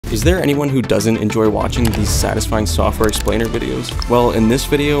Is there anyone who doesn't enjoy watching these satisfying software explainer videos? Well, in this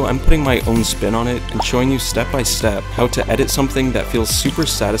video, I'm putting my own spin on it and showing you step by step how to edit something that feels super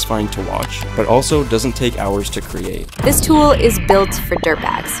satisfying to watch, but also doesn't take hours to create. This tool is built for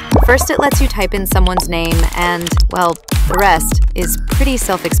dirtbags. First, it lets you type in someone's name and, well, the rest is pretty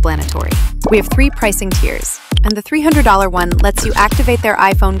self-explanatory. We have 3 pricing tiers, and the $300 one lets you activate their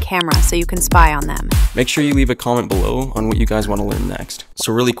iPhone camera so you can spy on them. Make sure you leave a comment below on what you guys want to learn next.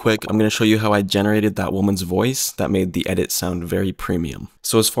 So really quick, I'm going to show you how I generated that woman's voice that made the edit sound very premium.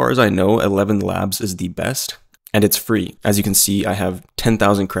 So as far as I know, 11 Labs is the best, and it's free. As you can see, I have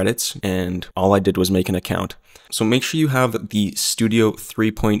 10,000 credits, and all I did was make an account. So make sure you have the Studio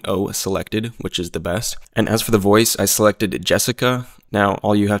 3.0 selected, which is the best. And as for the voice, I selected Jessica. Now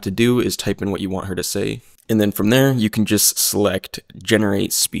all you have to do is type in what you want her to say. And then from there, you can just select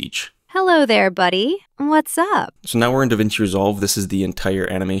Generate Speech. Hello there, buddy. What's up? So now we're in DaVinci Resolve. This is the entire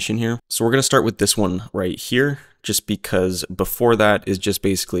animation here. So we're going to start with this one right here, just because before that is just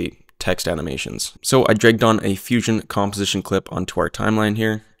basically text animations. So I dragged on a Fusion composition clip onto our timeline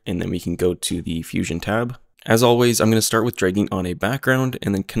here, and then we can go to the Fusion tab. As always, I'm going to start with dragging on a background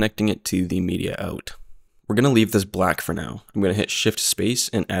and then connecting it to the media out. We're going to leave this black for now. I'm going to hit Shift Space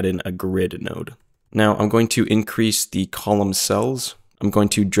and add in a grid node. Now I'm going to increase the column cells. I'm going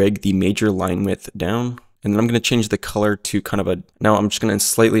to drag the major line width down, and then I'm going to change the color to kind of a, now I'm just going to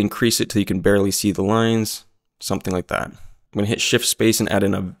slightly increase it till you can barely see the lines, something like that. I'm going to hit Shift Space and add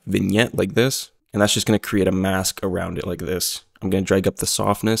in a vignette like this, and that's just going to create a mask around it like this. I'm going to drag up the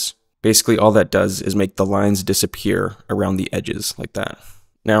softness. Basically all that does is make the lines disappear around the edges like that.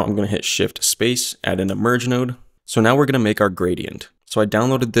 Now I'm going to hit Shift Space, add in a merge node. So now we're going to make our gradient. So I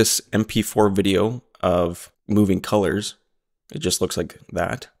downloaded this MP4 video of moving colors. It just looks like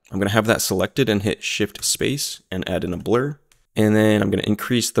that. I'm going to have that selected and hit Shift Space and add in a blur. And then I'm going to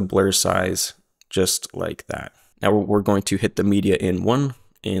increase the blur size just like that. Now we're going to hit the media in 1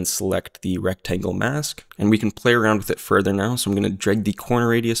 and select the rectangle mask. And we can play around with it further now. So I'm going to drag the corner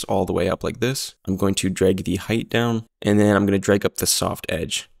radius all the way up like this. I'm going to drag the height down, and then I'm going to drag up the soft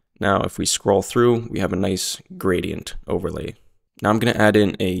edge. Now if we scroll through, we have a nice gradient overlay. Now I'm going to add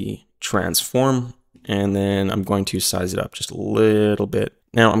in a transform, and then I'm going to size it up just a little bit.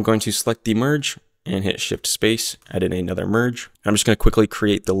 Now I'm going to select the merge and hit Shift Space, add in another merge. I'm just going to quickly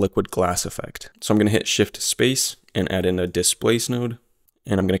create the liquid glass effect. So I'm going to hit Shift Space and add in a displace node,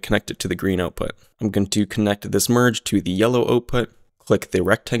 and I'm going to connect it to the green output. I'm going to connect this merge to the yellow output, click the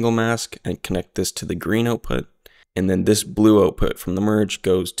rectangle mask and connect this to the green output. And then this blue output from the merge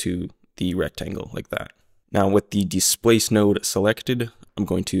goes to the rectangle like that. Now with the displace node selected, I'm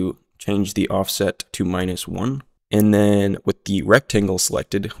going to change the offset to -1. And then with the rectangle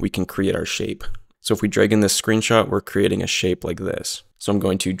selected, we can create our shape. So if we drag in this screenshot, we're creating a shape like this. So I'm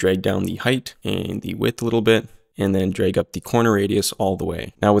going to drag down the height and the width a little bit, and then drag up the corner radius all the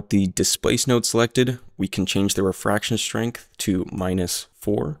way. Now with the displace node selected, we can change the refraction strength to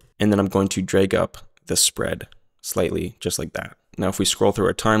 -4. And then I'm going to drag up the spread slightly, just like that. Now if we scroll through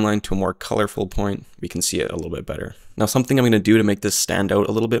our timeline to a more colorful point, we can see it a little bit better. Now something I'm going to do to make this stand out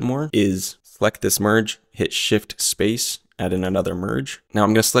a little bit more is select this merge, hit Shift Space, add in another merge. Now I'm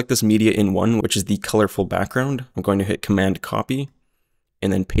going to select this media in 1, which is the colorful background. I'm going to hit Command Copy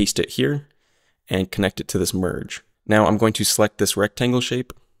and then paste it here and connect it to this merge. Now I'm going to select this rectangle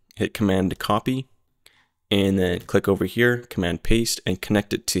shape, hit Command Copy, and then click over here, Command Paste, and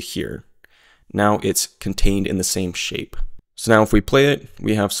connect it to here. Now it's contained in the same shape. So now if we play it,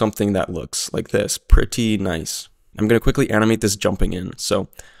 we have something that looks like this, pretty nice. I'm going to quickly animate this jumping in. So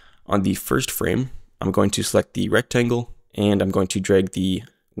on the first frame, I'm going to select the rectangle, and I'm going to drag the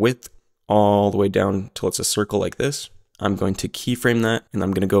width all the way down till it's a circle like this. I'm going to keyframe that, and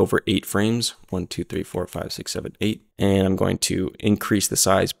I'm going to go over 8 frames, 1, 2, 3, 4, 5, 6, 7, 8. And I'm going to increase the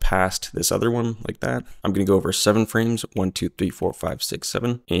size past this other one like that. I'm going to go over 7 frames, 1, 2, 3, 4, 5, 6,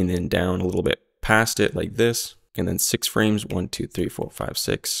 7, and then down a little bit past it like this. And then 6 frames, 1, 2, 3, 4, 5,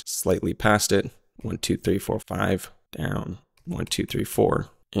 6, slightly past it, 1, 2, 3, 4, 5, down, 1, 2, 3, 4,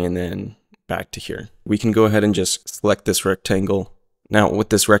 and then back to here. We can go ahead and just select this rectangle. Now with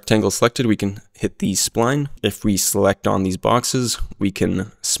this rectangle selected, we can hit the spline. If we select on these boxes, we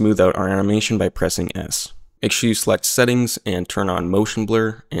can smooth out our animation by pressing S. Make sure you select settings and turn on motion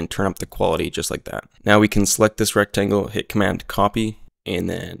blur and turn up the quality just like that. Now we can select this rectangle, hit Command Copy, and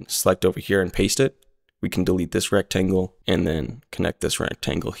then select over here and paste it. We can delete this rectangle and then connect this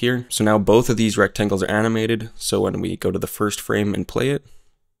rectangle here. So now both of these rectangles are animated. So when we go to the first frame and play it,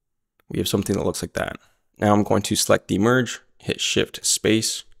 we have something that looks like that. Now I'm going to select the merge, hit Shift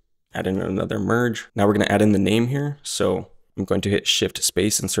Space, add in another merge. Now we're going to add in the name here. So I'm going to hit Shift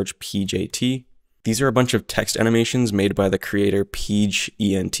Space and search PJT. These are a bunch of text animations made by the creator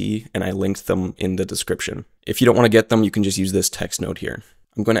PGENT, and I linked them in the description. If you don't want to get them, you can just use this text node here.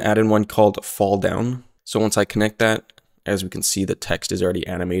 I'm going to add in one called Fall Down. So once I connect that, as we can see, the text is already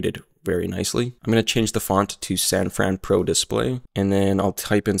animated very nicely. I'm going to change the font to San Fran Pro Display, and then I'll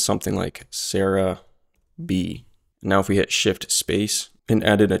type in something like Sarah B. Now if we hit Shift Space and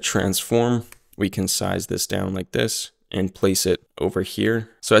add in a transform, we can size this down like this and place it over here.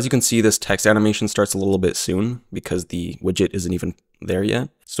 So as you can see, this text animation starts a little bit soon because the widget isn't even there yet.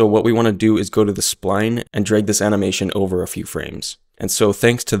 So what we want to do is go to the spline and drag this animation over a few frames. And so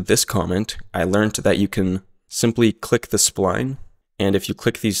thanks to this comment, I learned that you can simply click the spline, and if you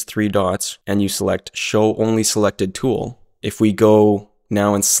click these three dots and you select Show Only Selected Tool, if we go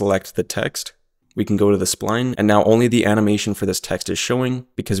now and select the text, we can go to the spline, and now only the animation for this text is showing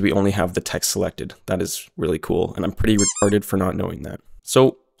because we only have the text selected. That is really cool, and I'm pretty retarded for not knowing that.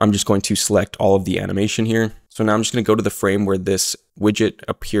 So I'm just going to select all of the animation here. So now I'm just going to go to the frame where this widget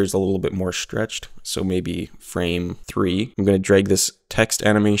appears a little bit more stretched. So maybe frame 3. I'm going to drag this text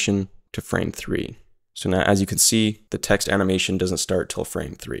animation to frame 3. So now, as you can see, the text animation doesn't start till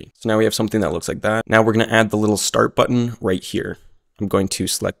frame 3. So now we have something that looks like that. Now we're going to add the little start button right here. I'm going to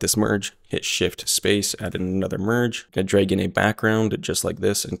select this merge, hit Shift Space, add in another merge. I'm going to drag in a background just like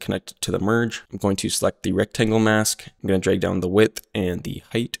this and connect it to the merge. I'm going to select the rectangle mask. I'm going to drag down the width and the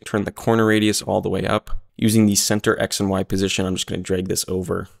height, turn the corner radius all the way up. Using the center X and Y position, I'm just going to drag this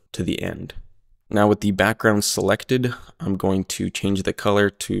over to the end. Now with the background selected, I'm going to change the color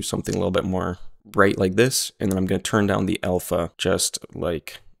to something a little bit more bright like this, and then I'm going to turn down the alpha just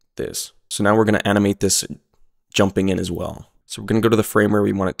like this. So now we're going to animate this jumping in as well. So we're going to go to the frame where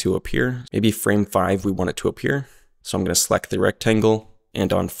we want it to appear. Maybe frame 5 we want it to appear. So I'm going to select the rectangle,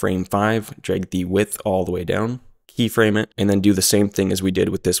 and on frame 5, drag the width all the way down, keyframe it, and then do the same thing as we did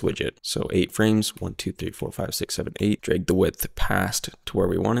with this widget. So 8 frames, 1, 2, 3, 4, 5, 6, 7, 8. Drag the width past to where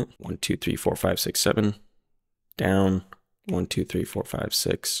we want it. 1, 2, 3, 4, 5, 6, 7. Down. 1, 2, 3, 4, 5,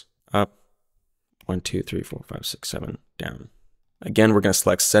 6. Up. 1, 2, 3, 4, 5, 6, 7. Down. Again, we're going to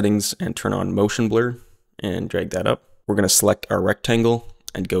select settings and turn on motion blur and drag that up. We're going to select our rectangle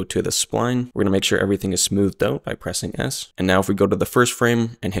and go to the spline. We're going to make sure everything is smoothed out by pressing S. And now if we go to the first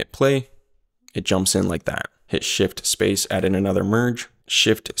frame and hit play, it jumps in like that. Hit Shift Space, add in another merge,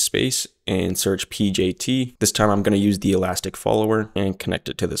 Shift Space, and search PJT. This time I'm going to use the elastic follower and connect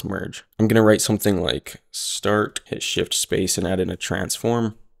it to this merge. I'm going to write something like start, hit Shift Space, and add in a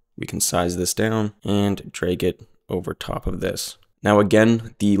transform. We can size this down and drag it over top of this. Now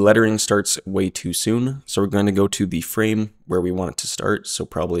again, the lettering starts way too soon, so we're going to go to the frame where we want it to start, so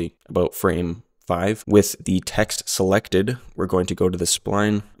probably about frame 5. With the text selected, we're going to go to the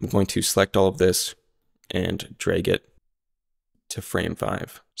spline. I'm going to select all of this and drag it to frame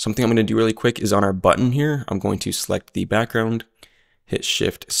 5. Something I'm going to do really quick is on our button here, I'm going to select the background, hit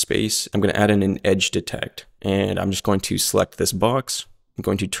Shift Space. I'm going to add in an edge detect, and I'm just going to select this box. I'm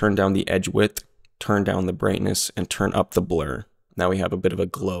going to turn down the edge width, turn down the brightness, and turn up the blur. Now we have a bit of a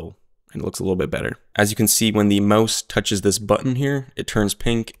glow and it looks a little bit better. As you can see, when the mouse touches this button here, it turns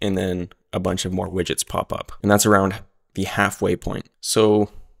pink and then a bunch of more widgets pop up. And that's around the halfway point.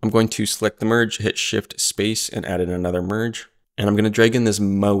 So I'm going to select the merge, hit Shift Space, and add in another merge. And I'm going to drag in this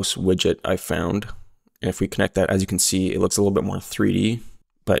mouse widget I found. And if we connect that, as you can see, it looks a little bit more 3D.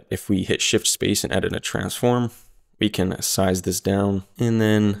 But if we hit Shift Space and add in a transform, we can size this down and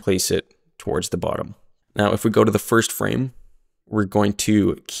then place it towards the bottom. Now, if we go to the first frame, we're going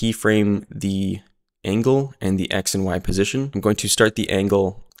to keyframe the angle and the X and Y position. I'm going to start the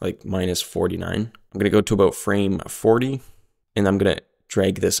angle like minus 49. I'm going to go to about frame 40, and I'm going to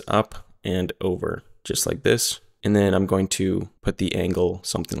drag this up and over just like this. And then I'm going to put the angle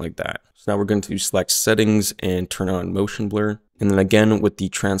something like that. So now we're going to select settings and turn on motion blur. And then again, with the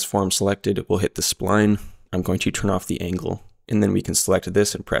transform selected, we'll hit the spline. I'm going to turn off the angle, and then we can select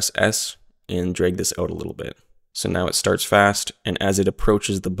this and press S and drag this out a little bit. So now it starts fast, and as it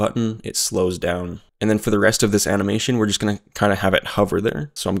approaches the button, it slows down. And then for the rest of this animation, we're just going to kind of have it hover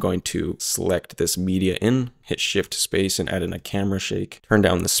there. So I'm going to select this media in, hit Shift Space, and add in a camera shake, turn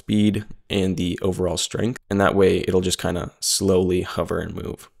down the speed and the overall strength, and that way it'll just kind of slowly hover and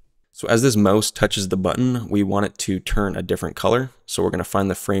move. So as this mouse touches the button, we want it to turn a different color. So we're going to find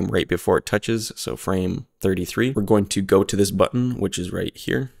the frame right before it touches. So frame 33, we're going to go to this button, which is right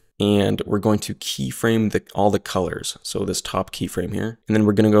here. And we're going to keyframe all the colors. So this top keyframe here. And then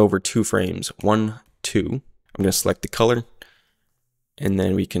we're going to go over 2 frames, 1, 2. I'm going to select the color, and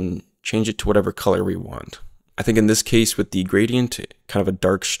then we can change it to whatever color we want. I think in this case with the gradient, kind of a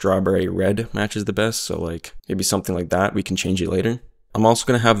dark strawberry red matches the best. So like maybe something like that. We can change it later. I'm also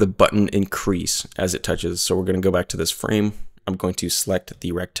going to have the button increase as it touches. So we're going to go back to this frame. I'm going to select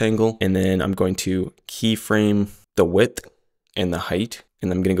the rectangle, and then I'm going to keyframe the width and the height.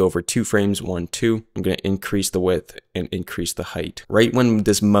 And I'm going to go over 2 frames, 1, 2. I'm going to increase the width and increase the height. Right when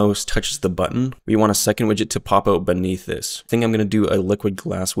this mouse touches the button, we want a second widget to pop out beneath this. I think I'm going to do a liquid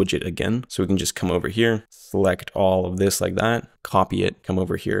glass widget again. So we can just come over here, select all of this like that, copy it, come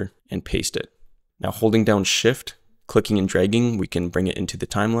over here and paste it. Now holding down Shift, clicking and dragging, we can bring it into the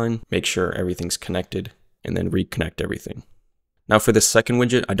timeline, make sure everything's connected, and then reconnect everything. Now for this second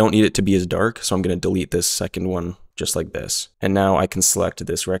widget, I don't need it to be as dark, so I'm going to delete this second one just like this. And now I can select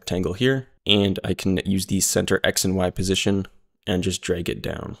this rectangle here, and I can use the center X and Y position and just drag it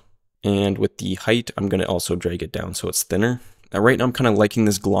down. And with the height, I'm going to also drag it down so it's thinner. Now right now I'm kind of liking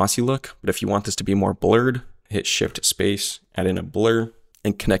this glossy look, but if you want this to be more blurred, hit Shift Space, add in a blur,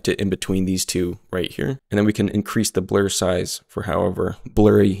 and connect it in between these two right here. And then we can increase the blur size for however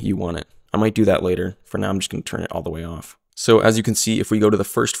blurry you want it. I might do that later. For now, I'm just going to turn it all the way off. So as you can see, if we go to the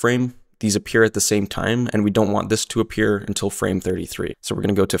first frame, these appear at the same time, and we don't want this to appear until frame 33. So we're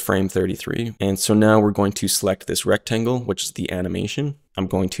going to go to frame 33. And so now we're going to select this rectangle, which is the animation. I'm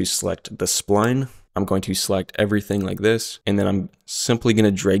going to select the spline. I'm going to select everything like this. And then I'm simply going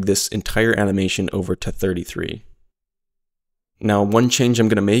to drag this entire animation over to 33. Now, one change I'm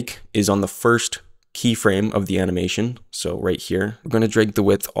going to make is on the first keyframe of the animation. So right here, we're going to drag the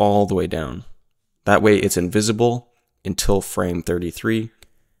width all the way down. That way it's invisible until frame 33,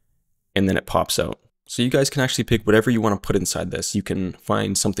 and then it pops out. So you guys can actually pick whatever you want to put inside this. You can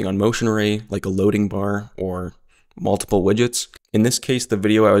find something on Motion Array, like a loading bar or multiple widgets. In this case, the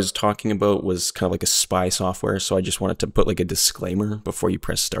video I was talking about was kind of like a spy software, so I just wanted to put like a disclaimer before you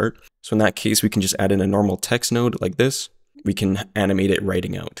press start. So in that case, we can just add in a normal text node like this. We can animate it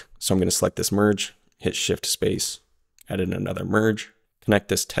writing out. So I'm going to select this merge, hit Shift Space, add in another merge, connect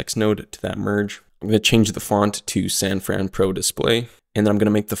this text node to that merge. I'm going to change the font to San Fran Pro Display, and then I'm going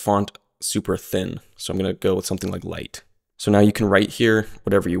to make the font super thin. So I'm going to go with something like light. So now you can write here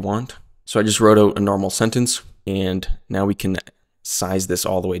whatever you want. So I just wrote out a normal sentence, and now we can size this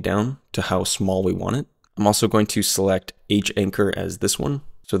all the way down to how small we want it. I'm also going to select H anchor as this one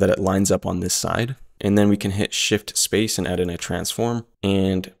so that it lines up on this side. And then we can hit Shift Space and add in a transform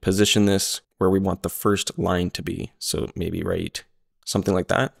and position this where we want the first line to be. So maybe right something like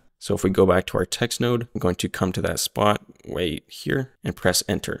that. So if we go back to our text node, I'm going to come to that spot right here and press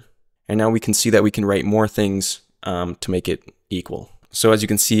enter. And now we can see that we can write more things to make it equal. So as you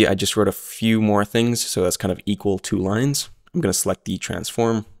can see, I just wrote a few more things. So that's kind of equal 2 lines. I'm going to select the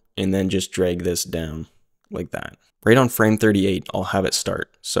transform and then just drag this down like that. Right on frame 38, I'll have it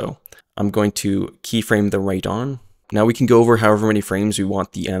start. So I'm going to keyframe the right on. Now we can go over however many frames we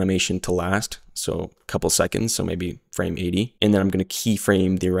want the animation to last. So a couple seconds, so maybe frame 80. And then I'm going to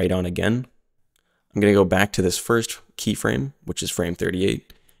keyframe the right on again. I'm going to go back to this first keyframe, which is frame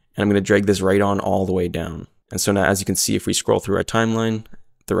 38. And I'm going to drag this right on all the way down. And so now as you can see, if we scroll through our timeline,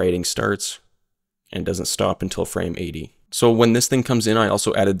 the writing starts and doesn't stop until frame 80. So when this thing comes in, I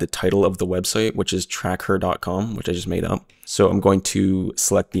also added the title of the website, which is trackher.com, which I just made up. So I'm going to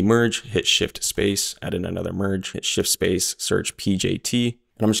select the merge, hit Shift Space, add in another merge, hit Shift Space, search PJT.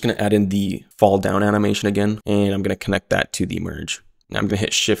 And I'm just going to add in the fall down animation again, and I'm going to connect that to the merge. Now I'm going to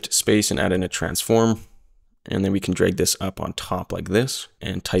hit Shift Space and add in a transform. And then we can drag this up on top like this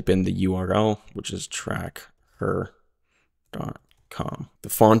and type in the URL, which is trackher.com. The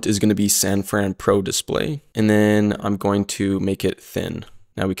font is going to be San Fran Pro Display, and then I'm going to make it thin.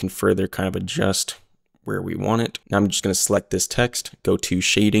 Now we can further kind of adjust where we want it. Now I'm just going to select this text, go to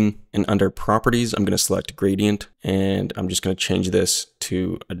shading, and under properties, I'm going to select gradient, and I'm just going to change this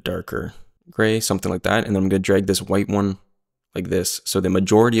to a darker gray, something like that. And then I'm going to drag this white one like this. So the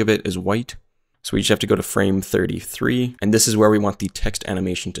majority of it is white. So we just have to go to frame 33, and this is where we want the text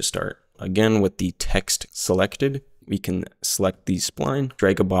animation to start. Again, with the text selected, we can select the spline,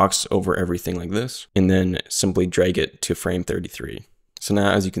 drag a box over everything like this, and then simply drag it to frame 33. So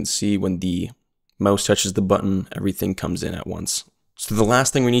now, as you can see, when the mouse touches the button, everything comes in at once. So the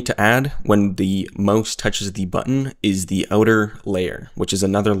last thing we need to add when the mouse touches the button is the outer layer, which is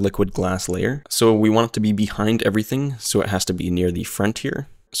another liquid glass layer. So we want it to be behind everything, so it has to be near the front here.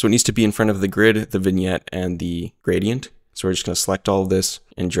 So it needs to be in front of the grid, the vignette, and the gradient. So we're just going to select all of this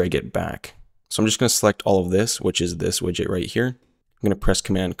and drag it back. So I'm just going to select all of this, which is this widget right here. I'm going to press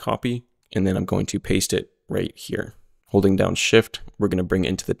Command Copy, and then I'm going to paste it right here. Holding down Shift, we're going to bring it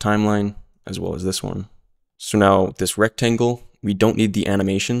into the timeline, as well as this one. So now this rectangle, we don't need the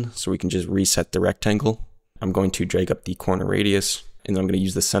animation, so we can just reset the rectangle. I'm going to drag up the corner radius, and then I'm going to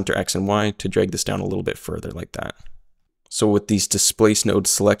use the center X and Y to drag this down a little bit further like that. So with these displace nodes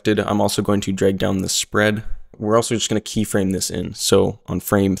selected, I'm also going to drag down the spread. We're also just going to keyframe this in. So on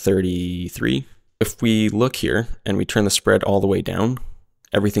frame 33, if we look here and we turn the spread all the way down,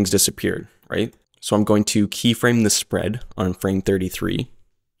 everything's disappeared, right? So I'm going to keyframe the spread on frame 33,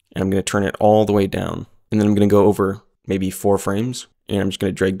 and I'm going to turn it all the way down. And then I'm going to go over maybe 4 frames, and I'm just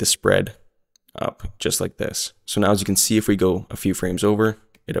going to drag the spread up just like this. So now as you can see, if we go a few frames over,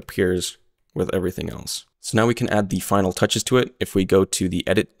 it appears with everything else. So now we can add the final touches to it. If we go to the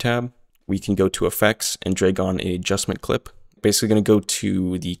Edit tab, we can go to Effects and drag on an adjustment clip. Basically going to go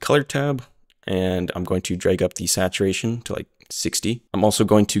to the Color tab, and I'm going to drag up the saturation to like 60. I'm also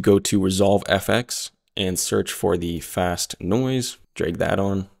going to go to Resolve FX and search for the fast noise, drag that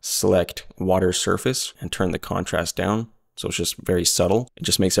on, select water surface and turn the contrast down. So it's just very subtle. It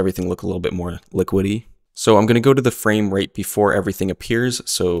just makes everything look a little bit more liquidy. So I'm going to go to the frame right before everything appears.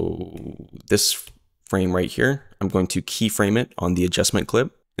 So this frame right here, I'm going to keyframe it on the adjustment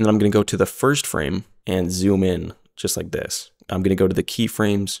clip. And then I'm going to go to the first frame and zoom in just like this. I'm going to go to the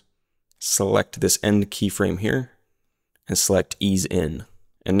keyframes, select this end keyframe here, and select ease in.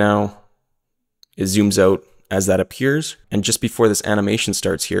 And now it zooms out as that appears. And just before this animation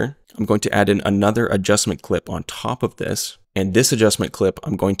starts here, I'm going to add in another adjustment clip on top of this. And this adjustment clip,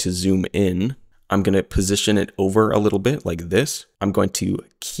 I'm going to zoom in. I'm going to position it over a little bit like this. I'm going to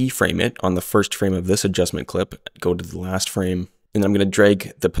keyframe it on the first frame of this adjustment clip, go to the last frame, and then I'm going to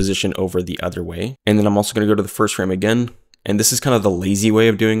drag the position over the other way. And then I'm also going to go to the first frame again. And this is kind of the lazy way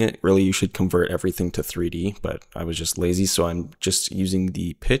of doing it. Really, you should convert everything to 3D, but I was just lazy. So I'm just using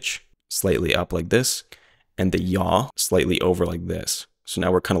the pitch slightly up like this and the yaw slightly over like this. So now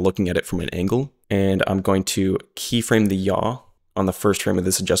we're kind of looking at it from an angle, and I'm going to keyframe the yaw on the first frame of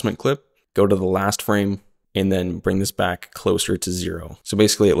this adjustment clip, go to the last frame, and then bring this back closer to 0. So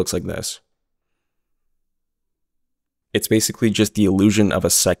basically it looks like this. It's basically just the illusion of a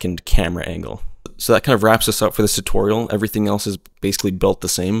second camera angle. So that kind of wraps us up for this tutorial. Everything else is basically built the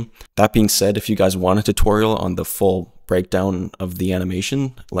same. That being said, if you guys want a tutorial on the full breakdown of the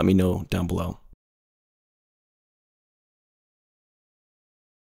animation, let me know down below.